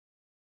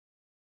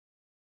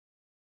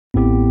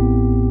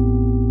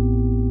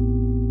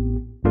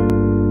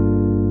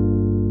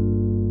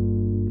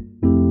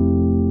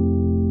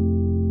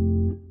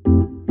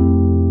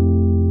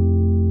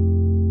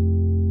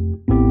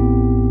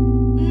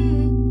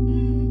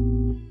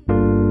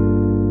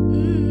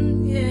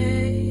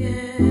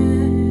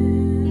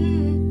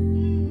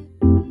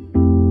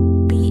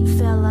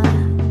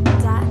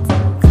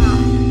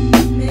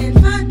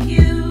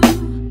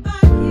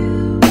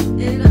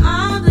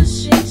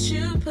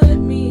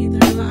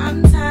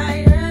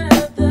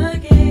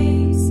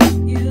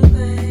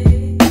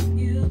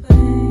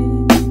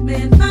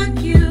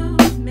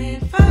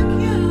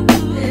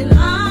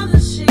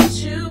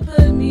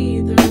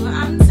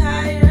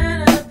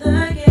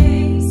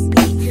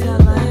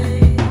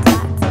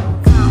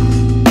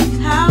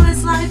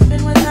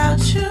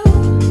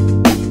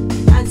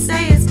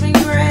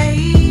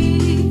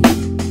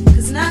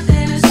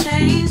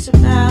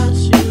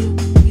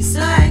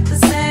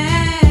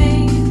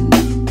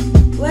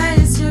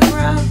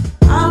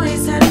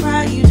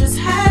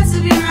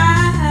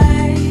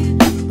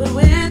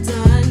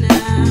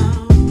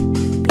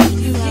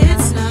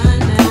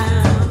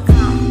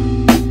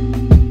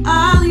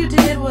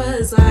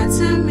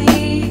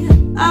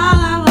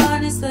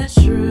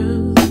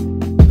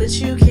but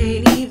you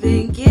can't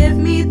even give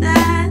me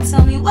that.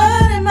 Tell me,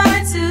 what am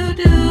I to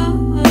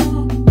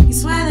do? You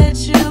swear that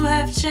you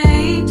have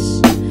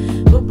changed,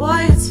 but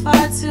boy, it's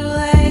far too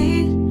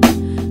late.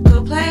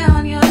 Go play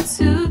on your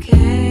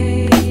 2K.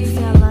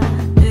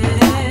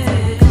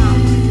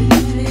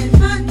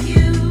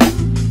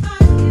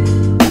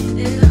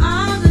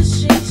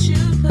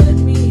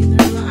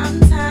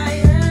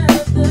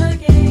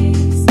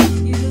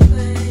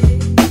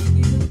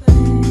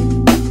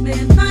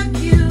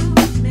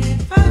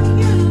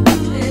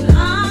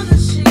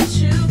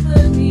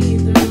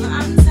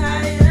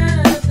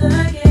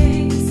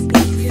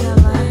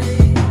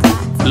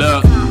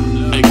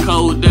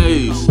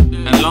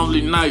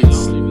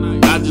 Nights.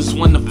 I just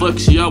wanna fuck,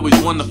 she always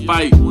wanna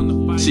fight.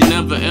 She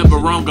never ever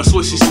wrong, I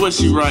swear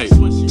she right.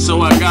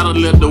 So I gotta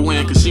let her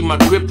win, cause she my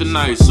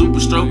kryptonite. Super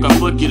stroke, I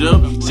fuck it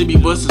up. She be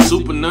bustin'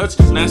 super nuts.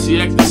 Now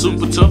she actin'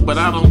 super tough, but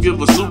I don't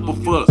give a super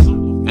fuck.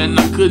 And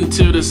I couldn't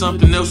tell that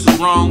something else was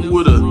wrong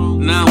with her.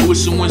 Now I'm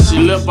wishing when she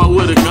left I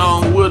would've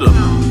gone with her.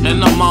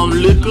 And I'm on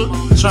liquor,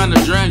 trying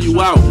to drown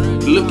you out.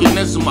 Looking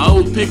at some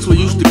old pics we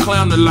used to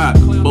clown a lot.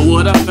 But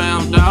what I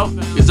found out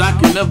is I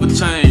can never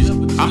change.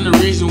 I'm the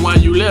reason why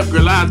you left,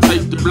 girl, I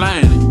take the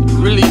blame.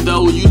 Really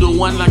though, you the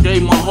one I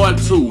gave my heart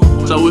to.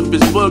 So if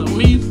it's fuck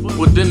me,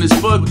 well then it's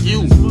fuck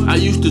you. I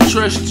used to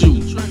trust you,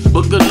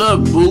 but good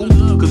luck, boo.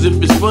 Cause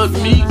if it's fuck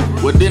me,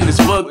 well then it's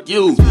fuck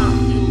you.